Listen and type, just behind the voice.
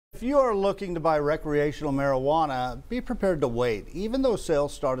If you are looking to buy recreational marijuana, be prepared to wait. Even though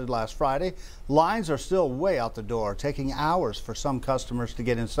sales started last Friday, lines are still way out the door, taking hours for some customers to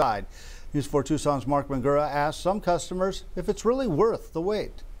get inside. News 4 Tucson's Mark Mangura asked some customers if it's really worth the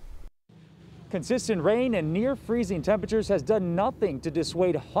wait. Consistent rain and near freezing temperatures has done nothing to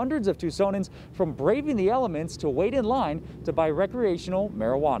dissuade hundreds of Tucsonans from braving the elements to wait in line to buy recreational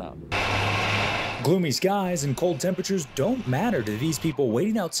marijuana. Gloomy skies and cold temperatures don't matter to these people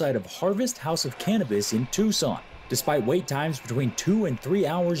waiting outside of Harvest House of Cannabis in Tucson. Despite wait times between 2 and 3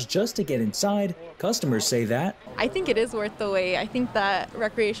 hours just to get inside, customers say that I think it is worth the wait. I think that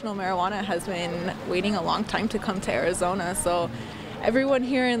recreational marijuana has been waiting a long time to come to Arizona, so everyone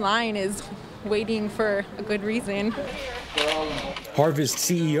here in line is waiting for a good reason. Harvest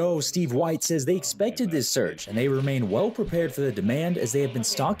CEO Steve White says they expected this surge and they remain well prepared for the demand as they have been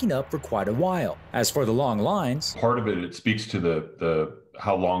stocking up for quite a while. As for the long lines, part of it speaks to the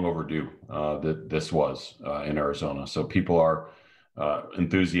how long overdue that this was in Arizona. So people are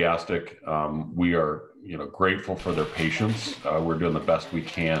enthusiastic. We are grateful for their patience. We're doing the best we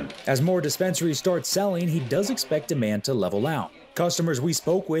can. As more dispensaries start selling, he does expect demand to level out. Customers we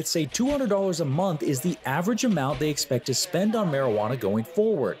spoke with say $200 a month is the average amount they expect to spend on marijuana going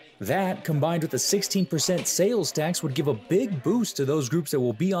forward. That, combined with a 16% sales tax, would give a big boost to those groups that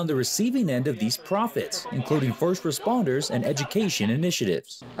will be on the receiving end of these profits, including first responders and education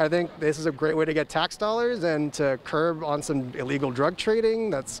initiatives. I think this is a great way to get tax dollars and to curb on some illegal drug trading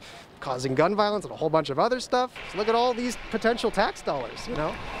that's causing gun violence and a whole bunch of other stuff. So look at all these potential tax dollars,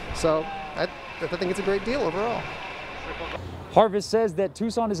 So I think it's a great deal overall. Harvest says that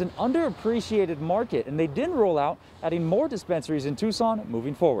Tucson is an underappreciated market, and they didn't rule out adding more dispensaries in Tucson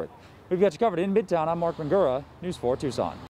moving forward. We've got you covered in Midtown. I'm Mark Mangura, News 4 Tucson.